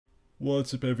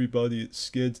What's up everybody, it's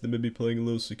Skids, that may be playing a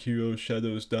little Sekiro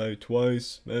Shadows Die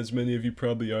Twice. As many of you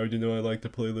probably already know, I like to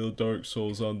play a little Dark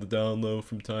Souls on the down low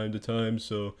from time to time,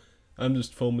 so I'm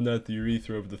just foaming at the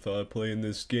urethra over the thought of playing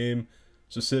this game.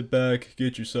 So sit back,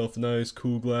 get yourself a nice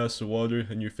cool glass of water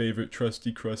and your favorite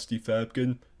trusty crusty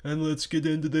Fapkin, and let's get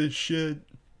into this shit.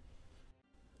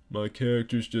 My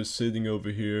character's just sitting over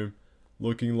here,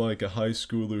 looking like a high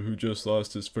schooler who just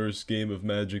lost his first game of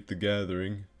Magic the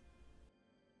Gathering.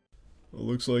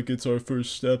 Looks like it's our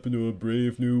first step into a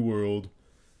brave new world.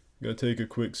 Gotta take a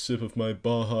quick sip of my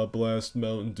Baja Blast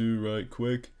Mountain Dew right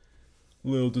quick.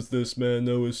 Little does this man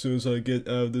know, as soon as I get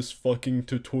out of this fucking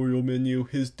tutorial menu,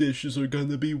 his dishes are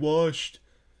gonna be washed.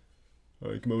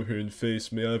 Alright, come over here and face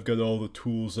me. I've got all the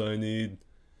tools I need.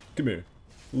 Come here.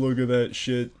 Look at that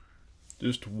shit.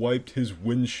 Just wiped his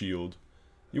windshield.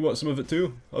 You want some of it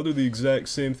too? I'll do the exact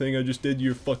same thing I just did to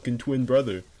your fucking twin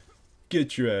brother.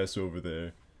 Get your ass over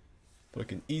there.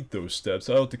 Fucking eat those steps.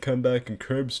 I'll have to come back and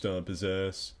curb stomp his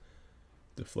ass.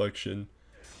 Deflection.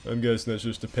 I'm guessing that's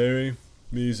just a parry.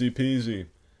 Easy peasy.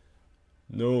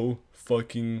 No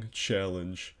fucking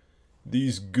challenge.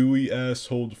 These gooey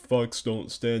asshole fucks don't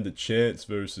stand a chance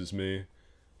versus me.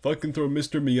 Fucking throw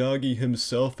Mr. Miyagi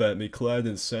himself at me clad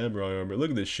in samurai armor.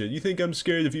 Look at this shit. You think I'm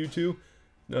scared of you two?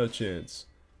 Not a chance.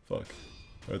 Fuck.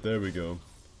 Alright, there we go.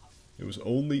 It was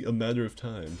only a matter of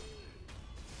time.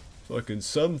 Fucking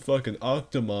some fucking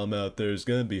Octomom out there is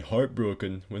gonna be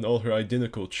heartbroken when all her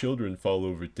identical children fall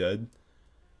over dead.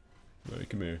 Alright,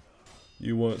 come here.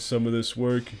 You want some of this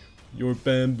work? Your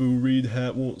bamboo reed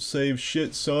hat won't save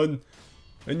shit, son.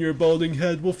 And your balding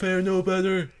head will fare no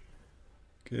better.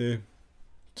 Okay.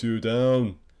 2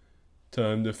 down.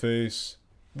 Time to face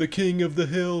the king of the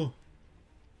hill.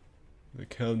 The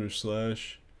counter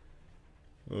slash.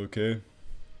 Okay.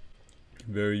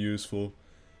 Very useful.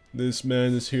 This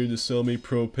man is here to sell me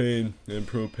propane and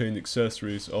propane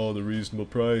accessories, all at a reasonable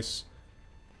price.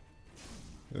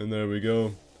 And there we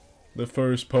go. The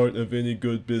first part of any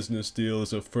good business deal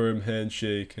is a firm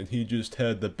handshake, and he just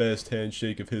had the best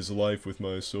handshake of his life with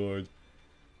my sword.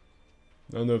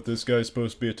 I don't know if this guy's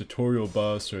supposed to be a tutorial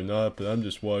boss or not, but I'm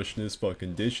just washing his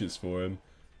fucking dishes for him.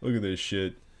 Look at this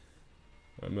shit.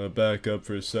 I'm gonna back up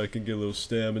for a second, get a little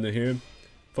stamina here.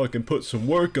 Fucking put some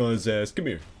work on his ass. Come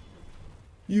here.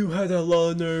 You had a lot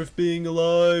of nerve being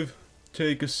alive.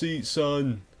 Take a seat,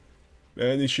 son.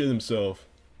 And he shit himself.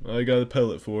 I got a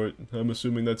pellet for it. I'm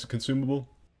assuming that's a consumable.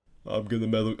 I'm gonna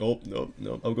metal. Oh,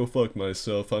 no. I'll go fuck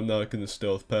myself. I'm not gonna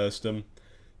stealth past him.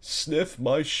 Sniff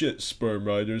my shit, sperm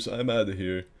riders. I'm out of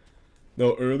here.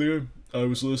 Now, earlier, I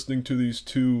was listening to these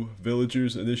two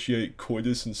villagers initiate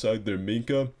coitus inside their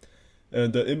minka.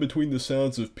 And in between the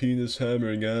sounds of penis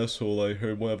hammering asshole, I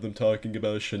heard one of them talking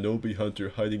about a shinobi hunter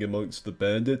hiding amongst the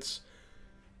bandits.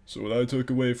 So what I took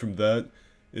away from that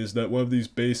is that one of these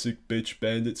basic bitch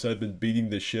bandits I've been beating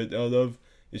the shit out of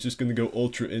is just gonna go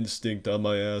ultra instinct on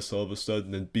my ass all of a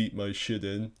sudden and beat my shit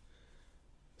in.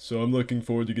 So I'm looking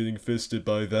forward to getting fisted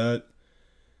by that.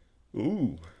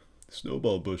 Ooh,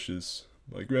 snowball bushes.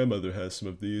 My grandmother has some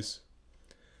of these.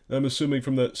 I'm assuming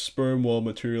from that sperm wall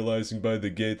materializing by the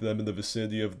gate that I'm in the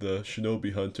vicinity of the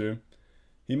shinobi hunter.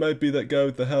 He might be that guy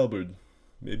with the halberd.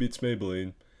 Maybe it's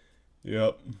Maybelline.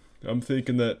 Yep, I'm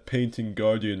thinking that painting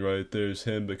guardian right there is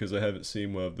him because I haven't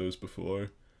seen one of those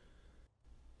before.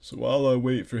 So while I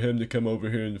wait for him to come over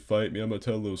here and fight me, I'm gonna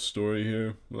tell a little story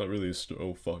here. Well, not really a story.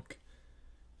 Oh fuck.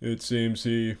 It seems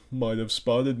he might have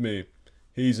spotted me.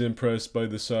 He's impressed by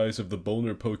the size of the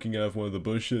boner poking out of one of the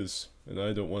bushes, and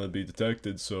I don't want to be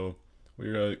detected, so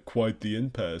we're at quite the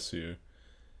impasse here.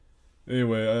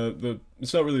 Anyway,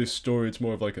 it's not really a story, it's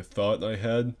more of like a thought I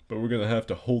had, but we're gonna have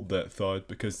to hold that thought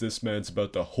because this man's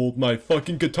about to hold my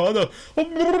fucking katana!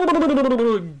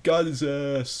 Got his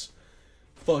ass!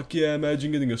 Fuck yeah,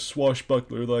 imagine getting a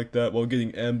swashbuckler like that while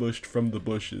getting ambushed from the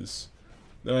bushes.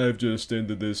 I've just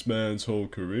ended this man's whole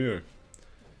career.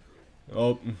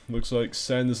 Oh, looks like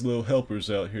Santa's little helper's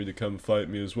out here to come fight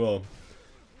me as well.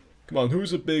 Come on,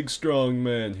 who's a big strong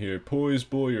man here? Poise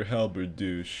boy or halberd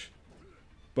douche?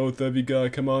 Both of you gotta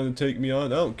come on and take me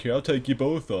on? I don't care, I'll take you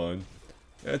both on.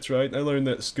 That's right, I learned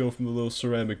that skill from the little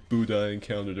ceramic Buddha I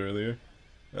encountered earlier.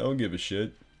 I don't give a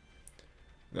shit.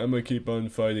 I'm gonna keep on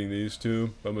fighting these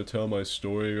two. I'm gonna tell my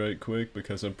story right quick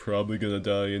because I'm probably gonna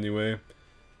die anyway.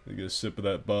 I get a sip of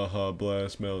that Baja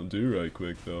Blast Mountain Dew right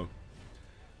quick though.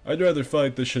 I'd rather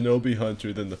fight the shinobi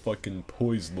hunter than the fucking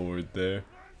poise lord there.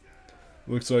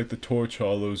 Looks like the torch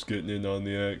hollow's getting in on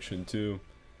the action too.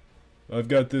 I've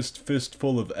got this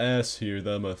fistful of ass here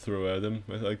that I'm gonna throw at him.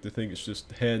 I like to think it's just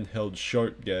handheld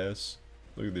shark gas.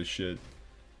 Look at this shit.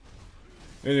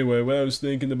 Anyway, what I was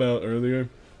thinking about earlier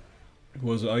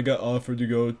was I got offered to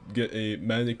go get a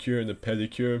manicure and a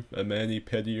pedicure, a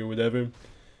mani-pedi or whatever.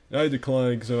 And I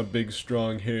declined because I'm a big,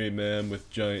 strong, hairy man with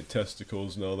giant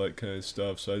testicles and all that kind of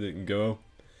stuff, so I didn't go.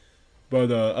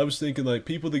 But I was thinking, like,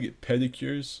 people that get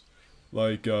pedicures,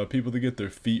 like people that get their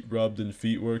feet rubbed and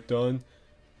feet worked on,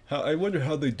 I wonder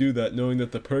how they do that, knowing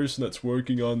that the person that's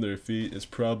working on their feet has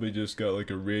probably just got like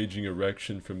a raging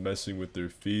erection from messing with their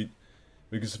feet.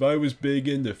 Because if I was big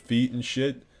into feet and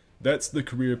shit, that's the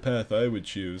career path I would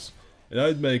choose. And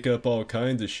I'd make up all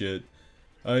kinds of shit.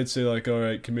 I'd say like,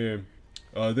 alright, come here.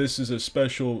 This is a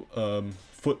special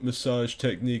foot massage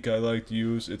technique I like to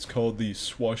use. It's called the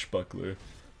swashbuckler.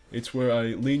 It's where I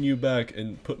lean you back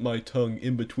and put my tongue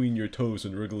in between your toes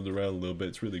and wriggle it around a little bit.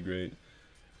 It's really great.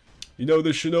 You know,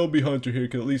 the shinobi hunter here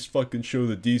can at least fucking show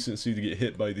the decency to get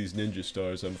hit by these ninja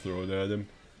stars I'm throwing at him.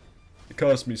 It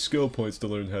cost me skill points to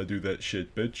learn how to do that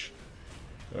shit, bitch.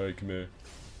 Alright, come here.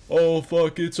 Oh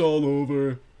fuck, it's all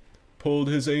over. Pulled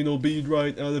his anal bead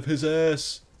right out of his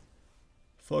ass.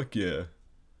 Fuck yeah.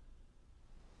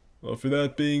 Well, for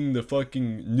that being the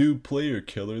fucking new player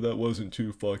killer, that wasn't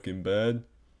too fucking bad.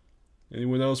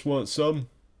 Anyone else want some?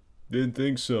 Didn't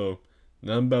think so.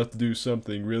 Now I'm about to do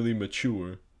something really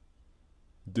mature.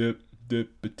 Dip,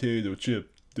 dip, potato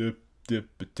chip. Dip,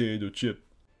 dip, potato chip.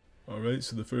 Alright,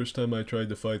 so the first time I tried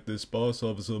to fight this boss, all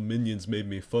of his little minions made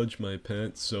me fudge my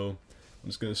pants, so I'm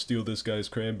just gonna steal this guy's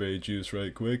cranberry juice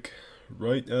right quick.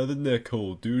 Right out of the neck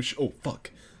hole, douche. Oh, fuck.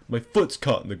 My foot's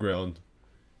caught in the ground.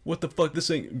 What the fuck?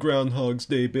 This ain't Groundhog's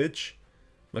Day, bitch.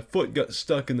 My foot got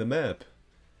stuck in the map.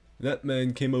 That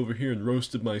man came over here and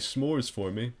roasted my s'mores for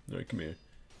me. Alright, come here.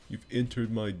 You've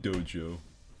entered my dojo.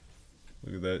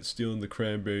 Look at that, stealing the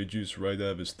cranberry juice right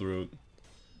out of his throat.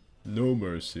 No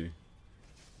mercy.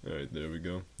 Alright, there we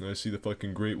go. Now I see the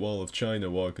fucking Great Wall of China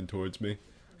walking towards me.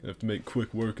 Gonna have to make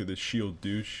quick work of this shield,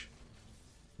 douche.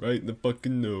 Right in the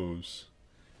fucking nose.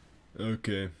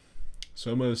 Okay.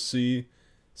 So I'm gonna see,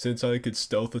 since I could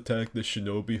stealth attack the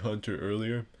shinobi hunter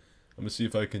earlier, I'm gonna see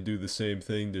if I can do the same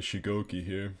thing to Shigoki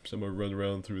here. So I'm gonna run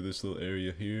around through this little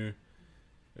area here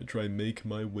and try and make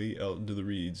my way out into the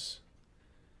reeds.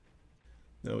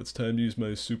 Now it's time to use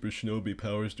my super shinobi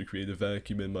powers to create a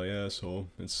vacuum in my asshole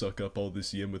and suck up all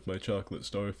this yin with my chocolate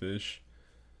starfish.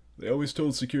 They always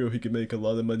told Sekiro he could make a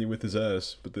lot of money with his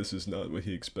ass, but this is not what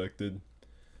he expected.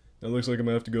 Now it looks like I'm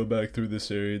gonna have to go back through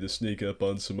this area to sneak up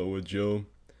on Samoa Joe.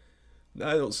 Now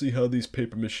I don't see how these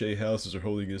paper mache houses are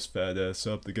holding his fat ass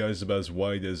up. The guy's about as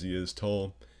wide as he is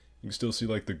tall. You can still see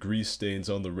like the grease stains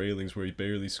on the railings where he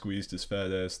barely squeezed his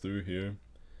fat ass through here.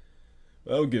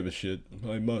 I don't give a shit.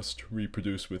 I must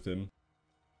reproduce with him.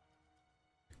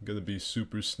 I'm gonna be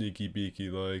super sneaky beaky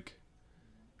like.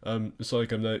 It's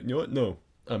like I'm not, you know what? No,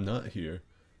 I'm not here.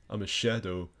 I'm a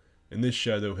shadow. And this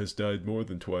shadow has died more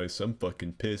than twice. I'm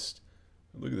fucking pissed.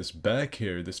 Look at this back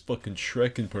hair this fucking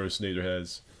Shrek impersonator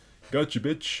has. Gotcha,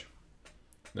 bitch.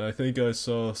 Now I think I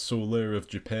saw Solaire of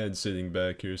Japan sitting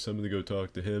back here, so I'm gonna go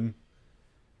talk to him.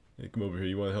 Hey, come over here.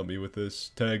 You wanna help me with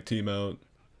this? Tag team out.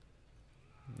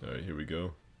 Alright, here we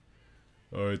go.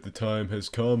 Alright, the time has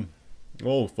come.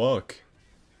 Oh, fuck.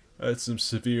 That's some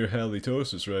severe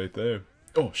halitosis right there.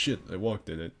 Oh, shit, I walked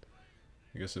in it.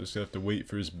 I guess I just have to wait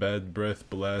for his bad breath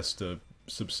blast to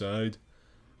subside.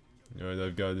 Alright,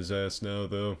 I've got his ass now,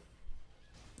 though.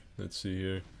 Let's see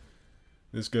here.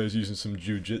 This guy's using some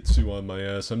jujitsu on my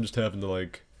ass. I'm just having to,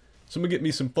 like... Someone get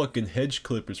me some fucking hedge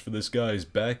clippers for this guy's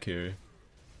back hair.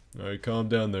 Alright, calm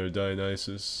down there,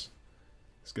 Dionysus.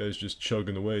 This guy's just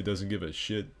chugging away, doesn't give a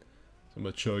shit. So I'm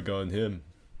gonna chug on him.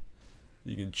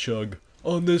 You can chug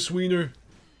on this wiener.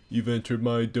 You've entered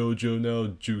my dojo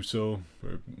now, Juso,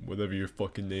 or whatever your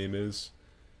fucking name is.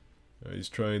 He's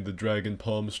trying the Dragon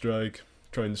Palm Strike,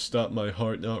 trying to stop my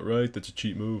heart outright. That's a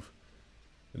cheap move.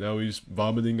 And now he's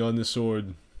vomiting on the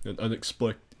sword. An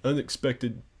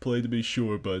unexpected play to be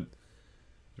sure, but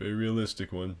very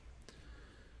realistic one.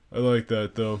 I like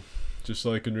that though. Just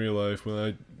like in real life, when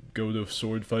I go to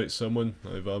sword fight someone,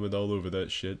 I vomit all over that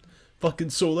shit. Fucking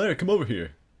Solaire, come over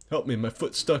here. Help me, my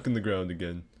foot's stuck in the ground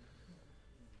again.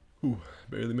 Whew,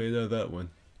 barely made out of that one.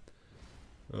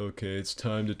 Okay, it's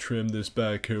time to trim this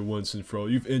back hair once and for all.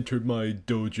 You've entered my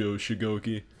dojo,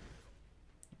 Shigoki.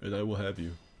 And I will have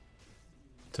you.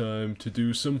 Time to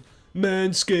do some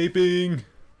manscaping!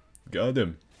 Got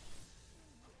him.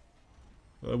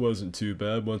 That wasn't too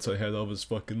bad once I had all of his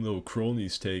fucking little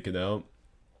cronies taken out.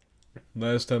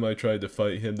 Last time I tried to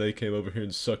fight him, they came over here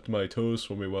and sucked my toes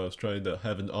for me while I was trying to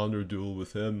have an honor duel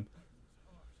with him.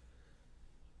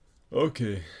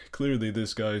 Okay, clearly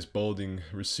this guy's balding,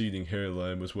 receding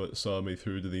hairline was what saw me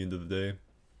through to the end of the day.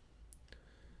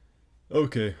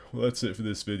 Okay, well that's it for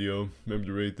this video. Remember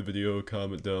to rate the video,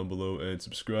 comment down below, and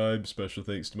subscribe. Special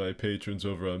thanks to my patrons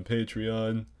over on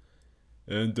Patreon.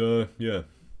 And yeah,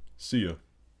 see ya.